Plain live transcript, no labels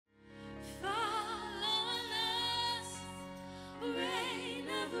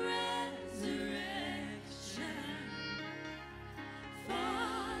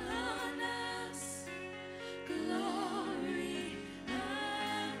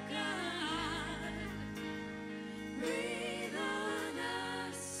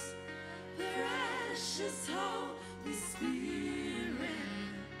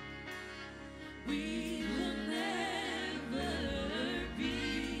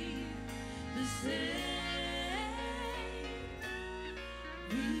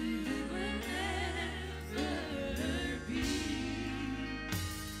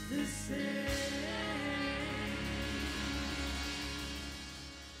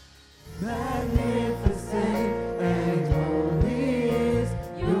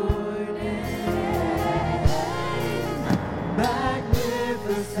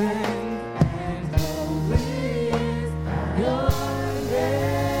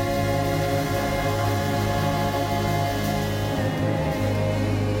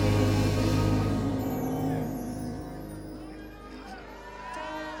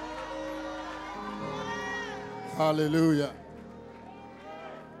Hallelujah.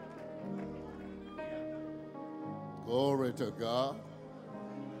 Glory to God.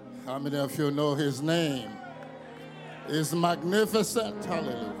 How many of you know his name is magnificent?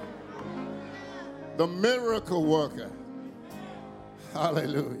 Hallelujah. The miracle worker.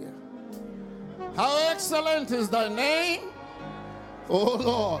 Hallelujah. How excellent is thy name, O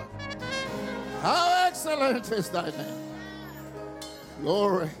Lord. How excellent is thy name.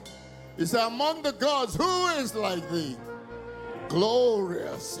 Glory. He said, among the gods, who is like thee?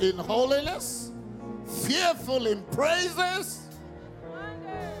 Glorious in holiness, fearful in praises.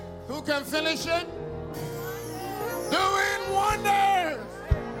 Who can finish it? Doing wonders.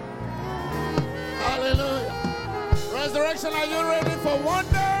 Hallelujah. Resurrection, are you ready for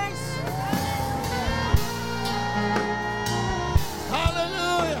wonders?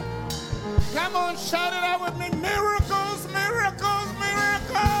 Hallelujah. Come on, shout it out with me. Miracles, miracles,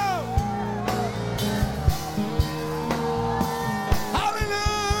 miracles.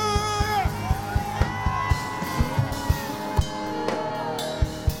 Hallelujah.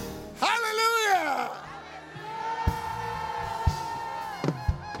 Hallelujah.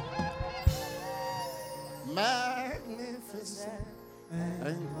 Magnificent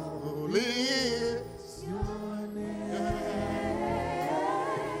and holy is your name.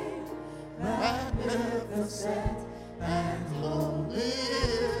 Magnificent and holy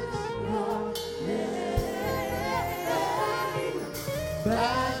is your name.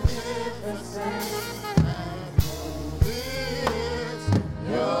 Magnificent and holy is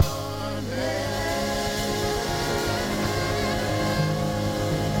your name.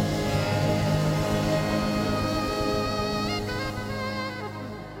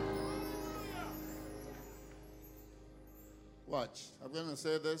 Watch. I'm going to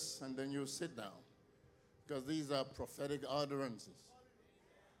say this and then you sit down. Because these are prophetic utterances.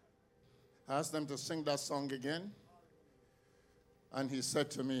 I asked them to sing that song again. And he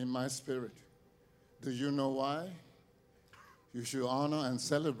said to me in my spirit, do you know why? You should honor and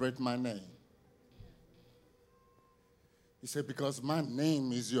celebrate my name. He said, because my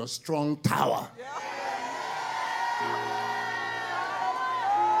name is your strong tower.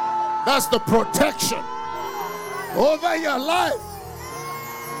 That's the protection over your life.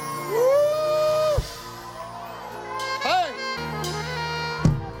 Woo! Hey!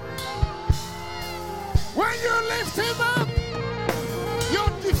 When you lift him up, your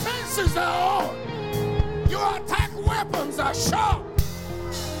defenses are on. Your attack weapons are sharp.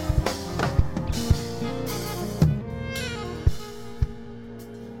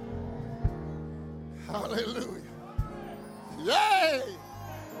 Hallelujah. Yay!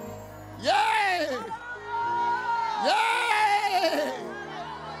 Yay! Yay!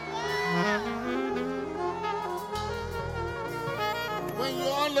 When you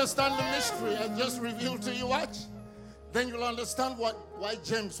understand the mystery I just revealed to you, watch, then you'll understand why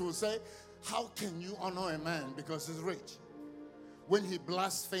James will say, how can you honor a man because he's rich when he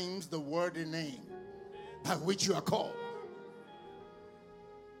blasphemes the worthy name by which you are called?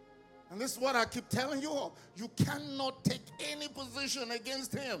 And this is what I keep telling you all. You cannot take any position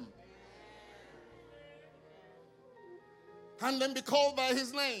against him and then be called by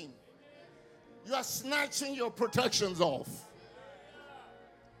his name. You are snatching your protections off.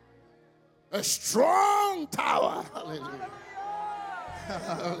 A strong tower. Hallelujah.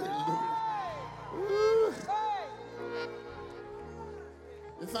 Hallelujah. Woo.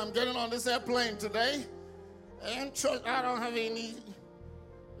 If I'm getting on this airplane today, and church, I don't have any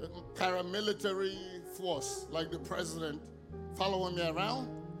paramilitary force like the president following me around.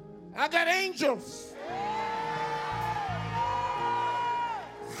 I got angels.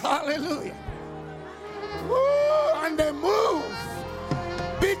 Hallelujah. Woo, and they move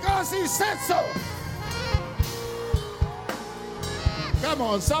because he said so. Come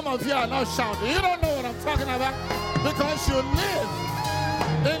on, some of you are not shouting. You don't know what I'm talking about because you live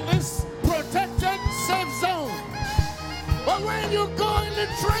in this protected, safe zone. But when you go in the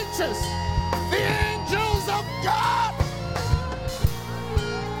trenches, the angels of God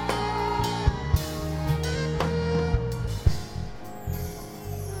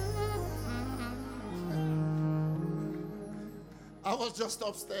I was just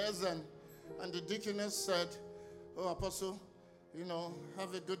upstairs and the deaconess said, oh, Apostle, you know,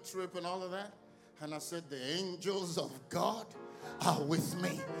 have a good trip and all of that. And I said, the angels of God are with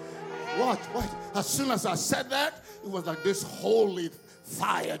me. What? As soon as I said that, it was like this holy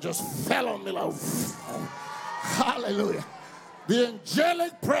fire just fell on me like, hallelujah. The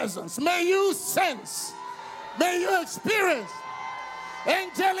angelic presence. May you sense, may you experience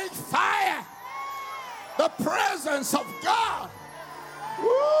angelic fire. The presence of God.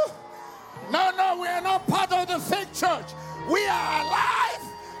 Woo! No, we are not part of the fake church. We are alive.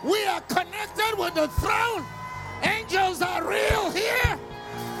 We are connected with the throne. Angels are real here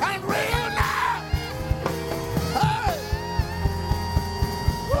and real now. Hey.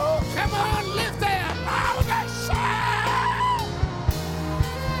 Woo, come on, lift there. Louder shout.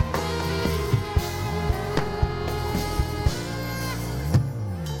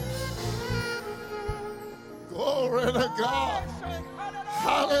 Glory to God.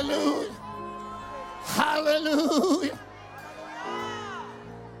 Hallelujah. Hallelujah.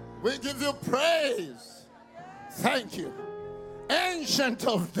 We give you praise. Thank you. Ancient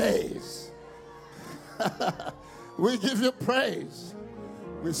of days. We give you praise.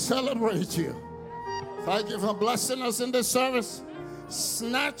 We celebrate you. Thank you for blessing us in this service.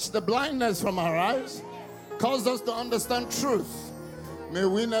 Snatch the blindness from our eyes. Cause us to understand truth. May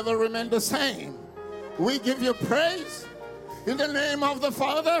we never remain the same. We give you praise in the name of the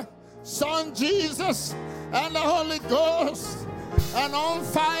Father, Son Jesus, and the Holy Ghost. And on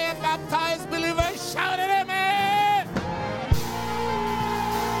fire baptized believers shouted amen.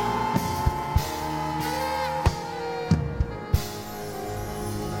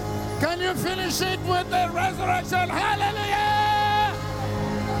 Can you finish it with the resurrection? Hallelujah!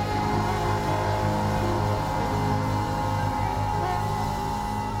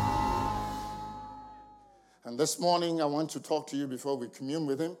 And this morning I want to talk to you before we commune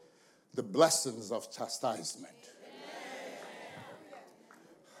with him, the blessings of chastisement.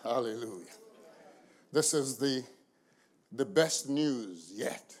 Hallelujah. This is the best news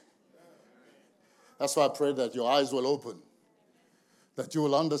yet. That's why I pray that your eyes will open, that you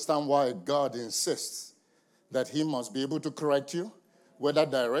will understand why God insists that he must be able to correct you, whether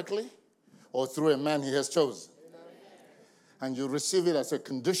directly or through a man he has chosen. And you receive it as a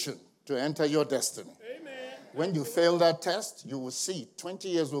condition to enter your destiny. Amen. When you fail that test, you will see 20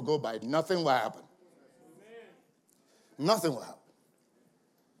 years will go by, nothing will happen. Amen. Nothing will happen.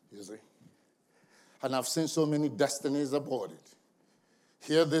 You see? And I've seen so many destinies aborted.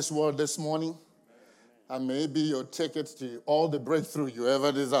 Hear this word this morning, and maybe your ticket to all the breakthrough you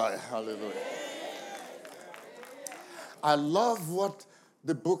ever desire. Hallelujah. I love what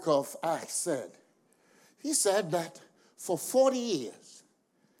the book of Acts said. He said that for 40 years,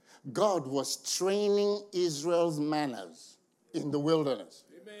 God was training Israel's manners in the wilderness.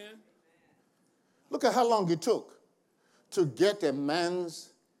 Amen. Look at how long it took to get a man's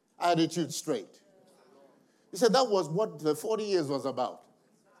attitude straight. He said that was what the 40 years was about.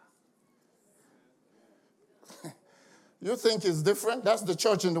 You think it's different? That's the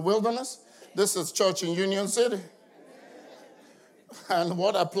church in the wilderness. This is church in Union City. And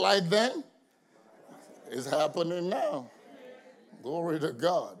what applied then is happening now. Glory to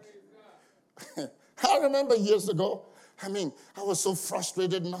God. I remember years ago, I was so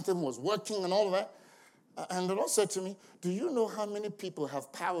frustrated, nothing was working and all of that. And the Lord said to me, do you know how many people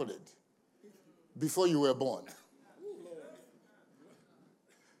have pouted before you were born?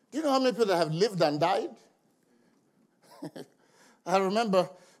 Do you know how many people have lived and died? I remember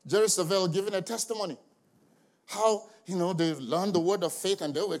Jerry Savelle giving a testimony. How, they learned the word of faith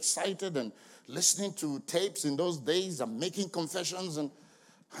and they were excited and listening to tapes in those days and making confessions and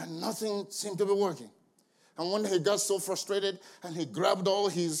nothing seemed to be working. And one day he got so frustrated and he grabbed all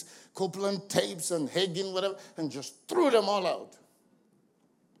his Copeland tapes and Hagin, whatever, and just threw them all out.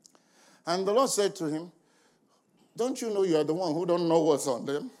 And the Lord said to him, don't you know you are the one who don't know what's on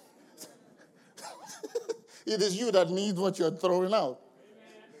them? It is you that need what you're throwing out.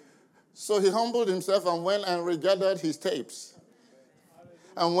 So he humbled himself and went and regathered his tapes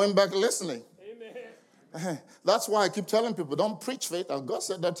and went back listening. That's why I keep telling people, don't preach faith. And God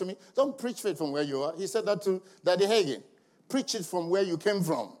said that to me. Don't preach faith from where you are. He said that to Daddy Hagin. Preach it from where you came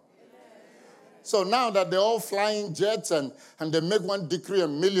from. So now that they're all flying jets and they make one decree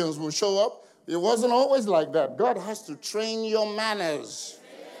and millions will show up, it wasn't always like that. God has to train your manners.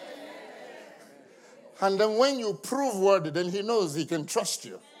 And then when you prove worthy, then he knows he can trust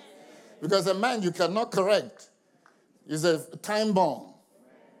you. Because a man you cannot correct is a time bomb.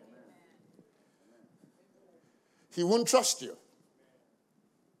 He won't trust you.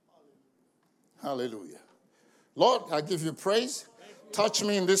 Hallelujah. Lord, I give you praise. Touch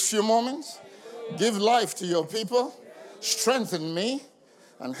me in these few moments. Give life to your people. Strengthen me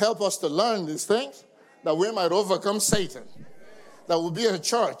and help us to learn these things that we might overcome Satan. That will be a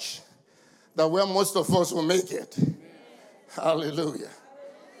church that where most of us will make it. Hallelujah.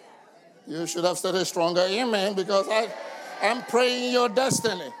 You should have said a stronger amen because I'm praying your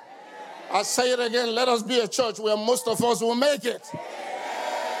destiny. I say it again, let us be a church where most of us will make it.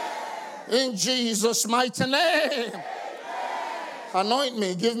 In Jesus' mighty name. Anoint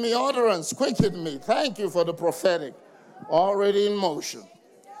me, give me utterance, quicken me. Thank you for the prophetic already in motion.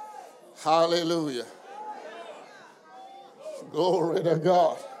 Hallelujah. Glory to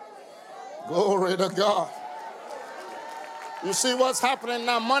God. Glory to God. You see what's happening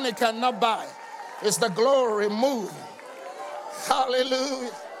now? Money cannot buy. It's the glory moving.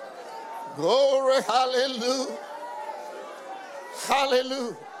 Hallelujah. Glory, hallelujah.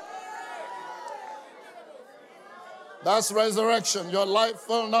 Hallelujah. That's resurrection. Your life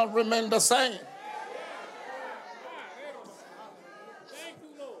will not remain the same.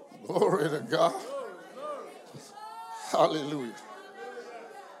 Glory to God. Hallelujah.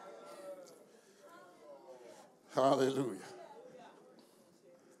 Hallelujah.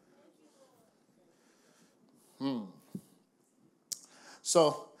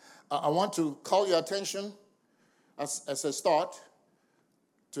 So I want to call your attention as a start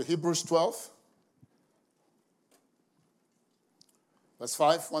to Hebrews 12. Verse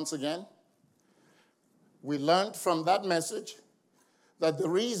 5, once again. We learned from that message that the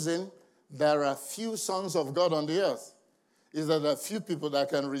reason there are few sons of God on the earth is that there are few people that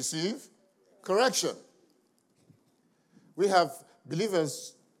can receive correction. We have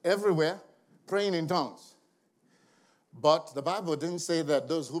believers everywhere praying in tongues. But the Bible didn't say that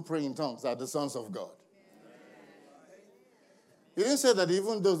those who pray in tongues are the sons of God. It didn't say that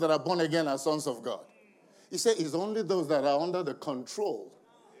even those that are born again are sons of God. He said it's only those that are under the control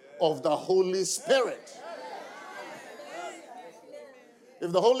of the Holy Spirit.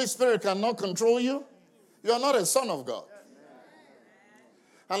 If the Holy Spirit cannot control you, you are not a son of God.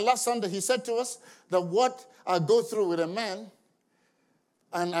 And last Sunday he said to us that what I go through with a man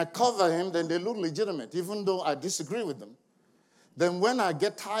and I cover him, then they look legitimate, even though I disagree with them. Then when I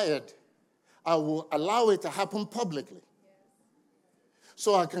get tired, I will allow it to happen publicly.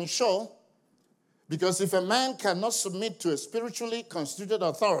 So I can show, because if a man cannot submit to a spiritually constituted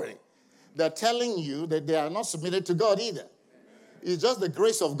authority, they're telling you that they are not submitted to God either. It's just the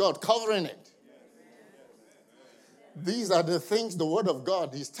grace of God covering it. These are the things the Word of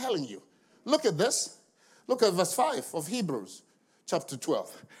God is telling you. Look at this. Look at verse 5 of Hebrews chapter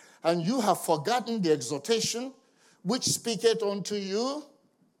 12. And you have forgotten the exhortation which speaketh unto you.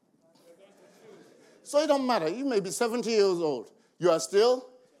 So it don't matter. You may be 70 years old. You are still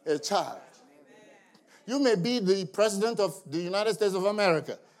a child. You may be the president of the United States of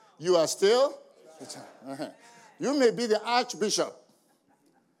America. You are still a child. Uh-huh. You may be the archbishop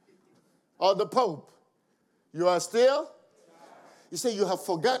or the pope. You are still. You say you have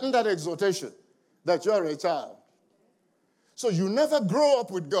forgotten that exhortation that you are a child. So you never grow up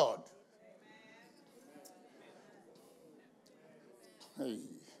with God. Hey.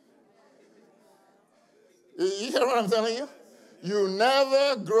 You hear what I'm telling you? You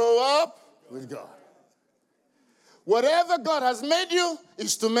never grow up with God. Whatever God has made you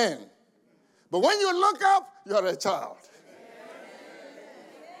is to men. But when you look up, you're a child.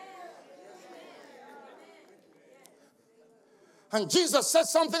 And Jesus said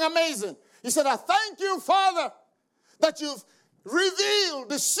something amazing. He said, I thank you, Father, that you've revealed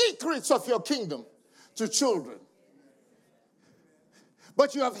the secrets of your kingdom to children.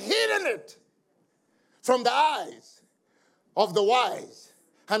 But you have hidden it from the eyes of the wise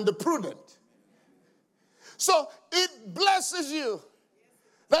and the prudent. So it blesses you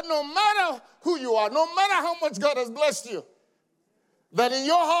that no matter who you are, no matter how much God has blessed you, that in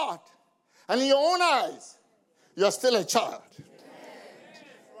your heart and in your own eyes, you're still a child.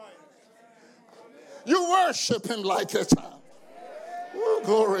 You worship him like a child. Oh,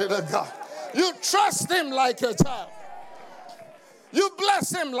 glory to God. You trust him like a child. You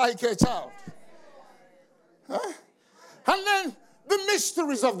bless him like a child. Huh? And then the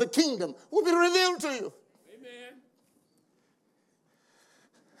mysteries of the kingdom will be revealed to you. Amen.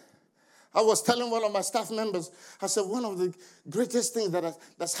 I was telling one of my staff members, I said, one of the greatest things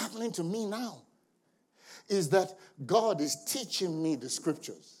that's happening to me now is that God is teaching me the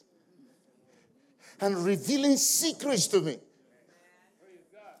scriptures and revealing secrets to me.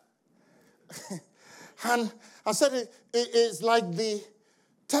 And I said it is like the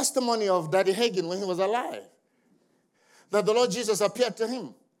testimony of Daddy Hagin when he was alive, that the Lord Jesus appeared to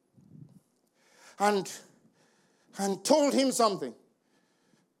him and told him something.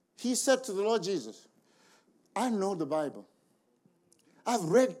 He said to the Lord Jesus, I know the Bible. I've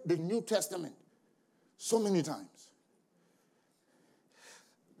read the New Testament so many times.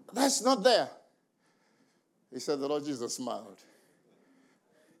 That's not there. He said, the Lord Jesus smiled.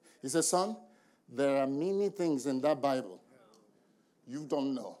 He said, son, there are many things in that Bible you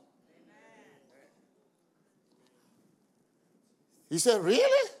don't know. He said,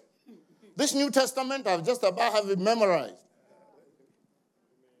 really? This New Testament, I've just about have it memorized.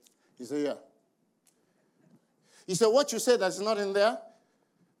 He said, yeah. He said, what you said that's not in there,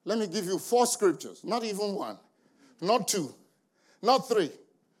 let me give you 4 scriptures. Not even 1, not 2, not 3,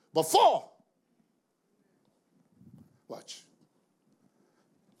 but 4. Watch.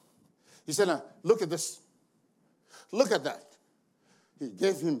 He said, now, look at this. Look at that. He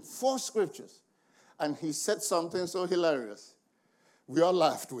gave him 4 scriptures. And he said something so hilarious. We all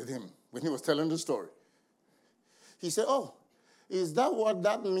laughed with him when he was telling the story. He said, oh, is that what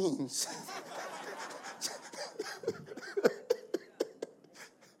that means?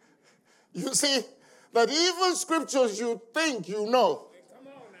 You see, that even scriptures you think you know,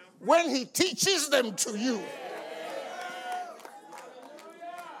 when he teaches them to you,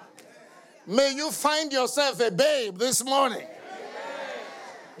 may you find yourself a babe this morning.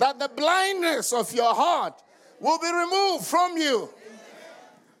 That the blindness of your heart will be removed from you.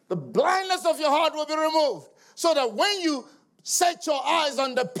 The blindness of your heart will be removed. So that when you set your eyes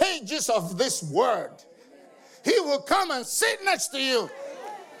on the pages of this word, he will come and sit next to you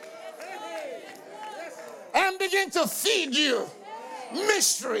and begin to feed you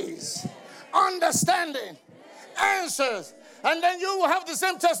mysteries, understanding, answers. And then you will have the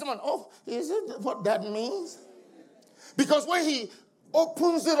same testimony. Oh, is it what that means? Because when he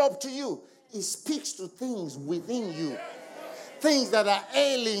opens it up to you, he speaks to things within you, things that are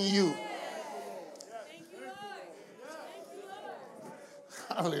ailing you.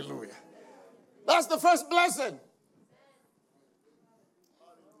 Hallelujah. That's the first blessing.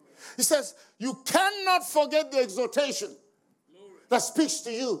 He says, you cannot forget the exhortation that speaks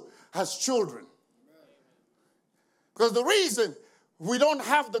to you as children. Because the reason we don't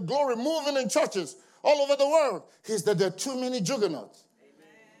have the glory moving in churches all over the world is that there are too many juggernauts.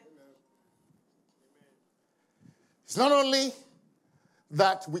 It's not only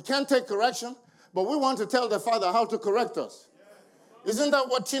that we can't take correction, but we want to tell the Father how to correct us. Isn't that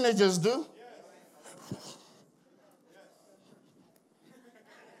what teenagers do?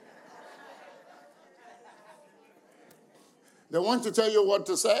 They want to tell you what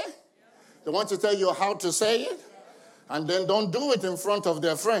to say. They want to tell you how to say it. And then don't do it in front of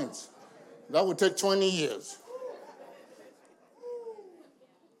their friends. That would take 20 years.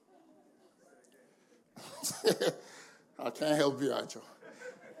 I can't help you, Acho.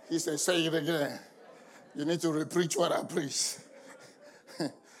 He said, say it again. You need to repreach what I preach.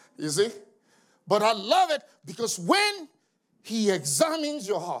 You see? But I love it because when he examines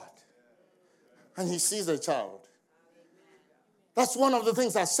your heart and he sees a child, that's one of the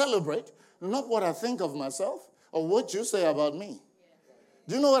things I celebrate, not what I think of myself or what you say about me.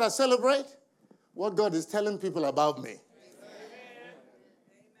 Do you know what I celebrate? What God is telling people about me.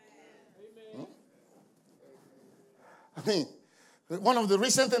 I mean, one of the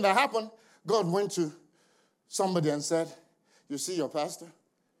recent things that happened, God went to somebody and said, you see your pastor?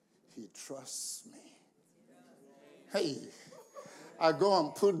 He trusts me. Hey, I go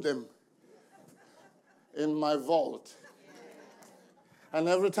and put them in my vault. And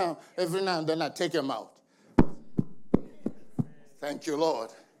every now and then I take them out. Thank you, Lord.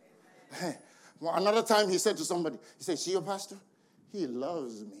 Well, another time he said to somebody, he said, see your pastor? He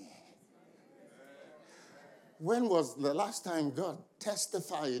loves me. When was the last time God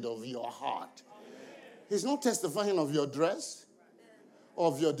testified of your heart? He's not testifying of your dress,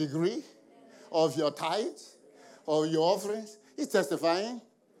 of your degree, of your tithes, or your offerings. He's testifying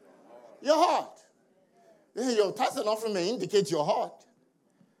your heart. Your tithes and offering may indicate your heart.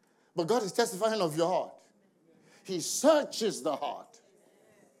 But God is testifying of your heart. He searches the heart.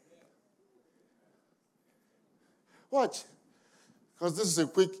 Watch. Because this is a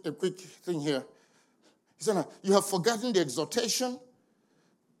quick thing here. He said, you have forgotten the exhortation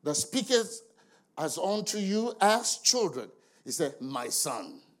that speaketh as unto you as children. He said, my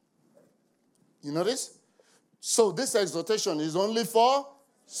son. You notice? So this exhortation is only for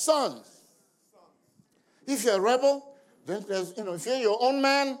sons. If you're a rebel, then there's, if you're your own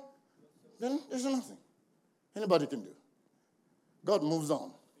man, then there's nothing anybody can do. God moves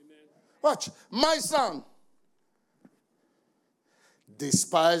on. Amen. Watch. My son,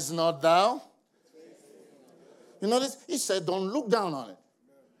 despise not thou. You notice? He said, don't look down on it.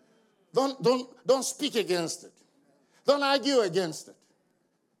 Don't speak against it. Don't argue against it.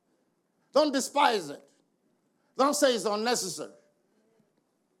 Don't despise it. Don't say it's unnecessary.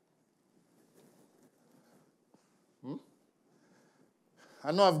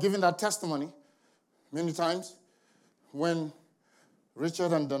 I know I've given that testimony many times when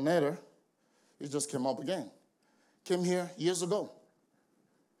Richard and Donetta, he just came up again. Came here years ago.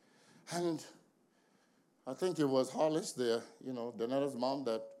 And I think it was Hollis there, Donetta's mom,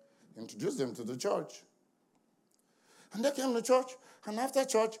 that introduced them to the church. And they came to church, and after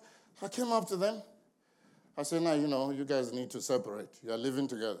church, I came up to them. I said, now, you guys need to separate. You are living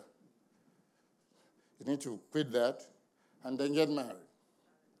together. You need to quit that and then get married.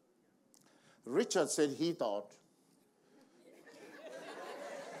 Richard said he thought,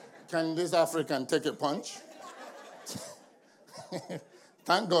 can this African take a punch?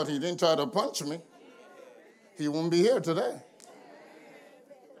 Thank God he didn't try to punch me. He won't be here today.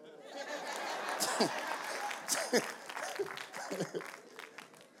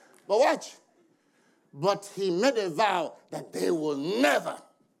 But watch. But he made a vow that they will never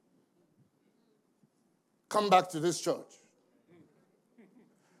come back to this church.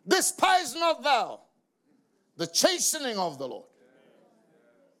 Despise not thou the chastening of the Lord.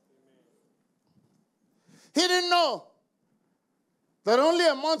 He didn't know that only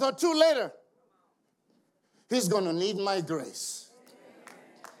a month or two later, he's going to need my grace.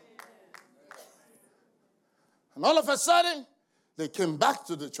 And all of a sudden, they came back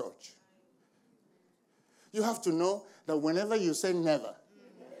to the church. You have to know that whenever you say never,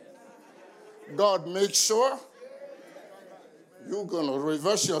 God makes sure you're going to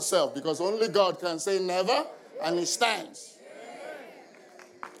reverse yourself, because only God can say never, and he stands.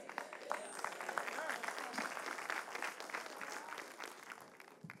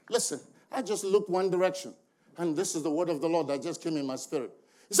 Listen, I just looked one direction, and this is the word of the Lord that just came in my spirit.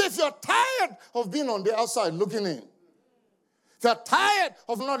 He said, if you're tired of being on the outside looking in, if you're tired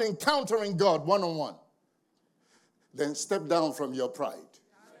of not encountering God one-on-one, then step down from your pride.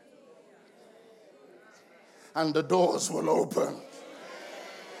 And the doors will open.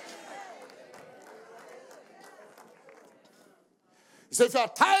 He said, if you're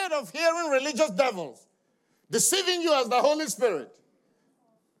tired of hearing religious devils deceiving you as the Holy Spirit,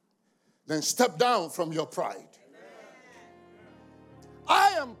 then step down from your pride.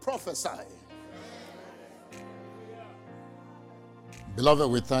 I am prophesying.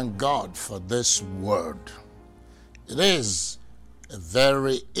 Beloved, we thank God for this word. It is a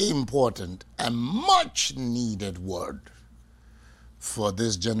very important and much needed word for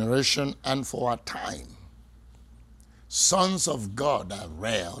this generation and for our time. Sons of God are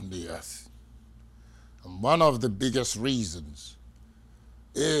rare on the earth. And one of the biggest reasons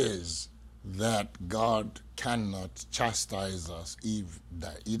is that God cannot chastise us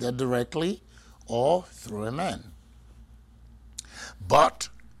either directly or through a man. But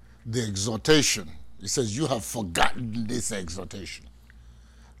the exhortation, it says, you have forgotten this exhortation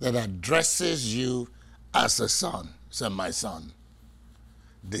that addresses you as a son. Say, my son,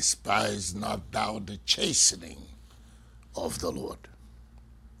 despise not thou the chastening of the Lord.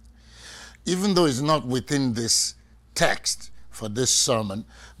 Even though it's not within this text for this sermon,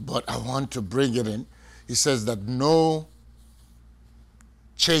 but I want to bring it in. He says that no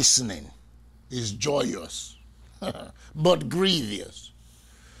chastening is joyous, but grievous.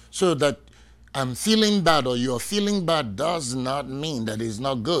 So that I'm feeling bad or you're feeling bad does not mean that it's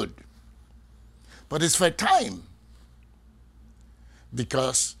not good. But it's for time.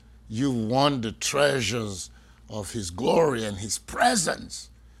 Because you want the treasures of his glory and his presence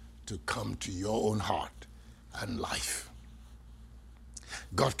to come to your own heart and life.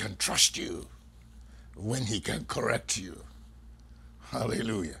 God can trust you when he can correct you.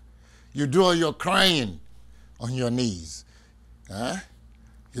 Hallelujah. You do all your crying on your knees.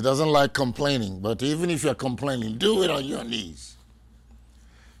 He doesn't like complaining, but even if you're complaining, do it on your knees.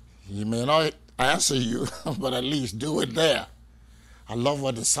 He may not answer you, but at least do it there. I love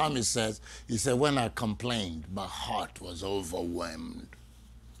what the psalmist says. He said, when I complained, my heart was overwhelmed.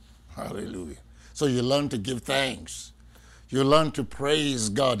 Hallelujah. So you learn to give thanks. You learn to praise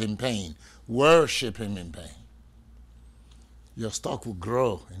God in pain, worship him in pain. Your stock will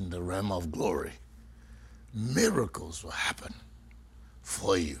grow in the realm of glory. Miracles will happen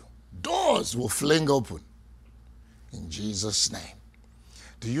for you. Doors will fling open in Jesus' name.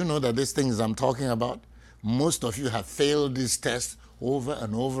 Do you know that these things I'm talking about, most of you have failed this test over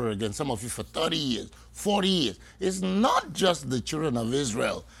and over again. Some of you for 30 years, 40 years. It's not just the children of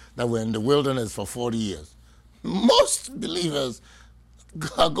Israel that were in the wilderness for 40 years. Most believers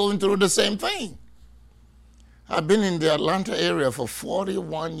are going through the same thing. I've been in the Atlanta area for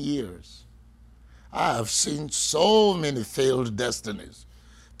 41 years. I have seen so many failed destinies.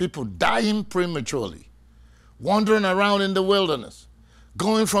 People dying prematurely, wandering around in the wilderness,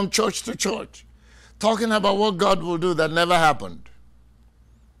 going from church to church, talking about what God will do that never happened.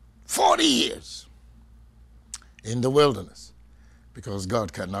 40 years in the wilderness because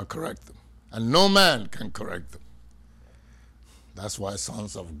God cannot correct them. And no man can correct them. That's why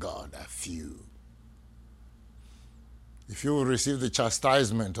sons of God are few. If you will receive the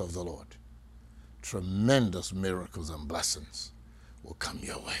chastisement of the Lord, tremendous miracles and blessings will come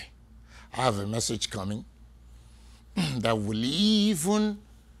your way. I have a message coming that will even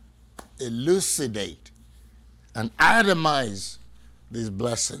elucidate and itemize these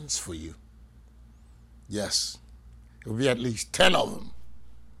blessings for you. Yes, it will be at least 10 of them.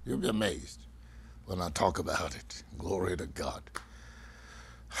 You'll be amazed when I talk about it. Glory to God.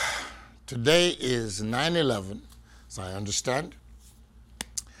 Today is 9/11, as I understand.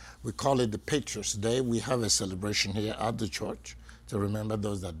 We call it the Patriots' Day. We have a celebration here at the church to remember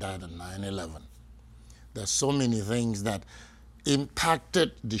those that died on 9/11. There's so many things that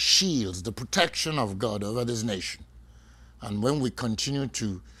impacted the shields, the protection of God over this nation. And when we continue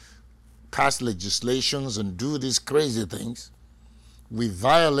to pass legislations and do these crazy things, we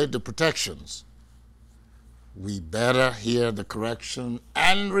violate the protections. We better hear the correction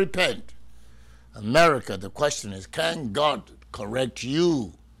and repent. America, the question is, can God correct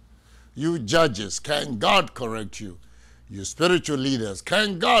you? You judges, can God correct you? You spiritual leaders,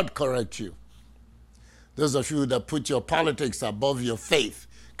 can God correct you? Those of you that put your politics above your faith,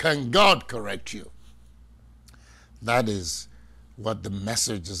 can God correct you? That is what the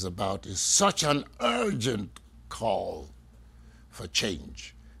message is about, is such an urgent call for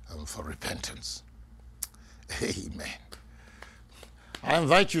change and for repentance. Amen. I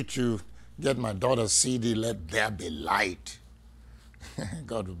invite you to get my daughter's CD, Let There Be Light.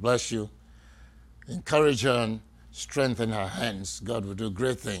 God will bless you. Encourage her and strengthen her hands. God will do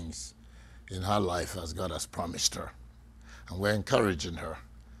great things in her life as God has promised her. And we're encouraging her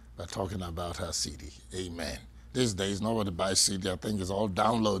by talking about her CD. Amen. These days, nobody buys CD. I think it's all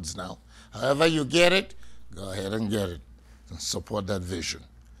downloads now. However you get it, go ahead and get it and support that vision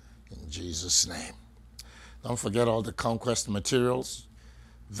in Jesus' name. Don't forget all the conquest materials,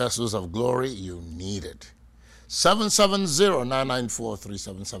 vessels of glory. You need it.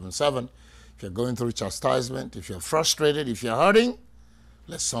 770-994-3777. If you're going through chastisement, if you're frustrated, if you're hurting,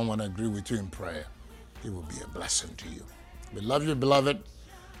 let someone agree with you in prayer. It will be a blessing to you. We love you, beloved.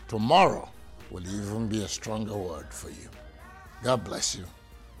 Tomorrow will even be a stronger word for you. God bless you.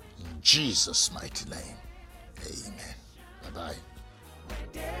 In Jesus' mighty name, amen. Bye-bye.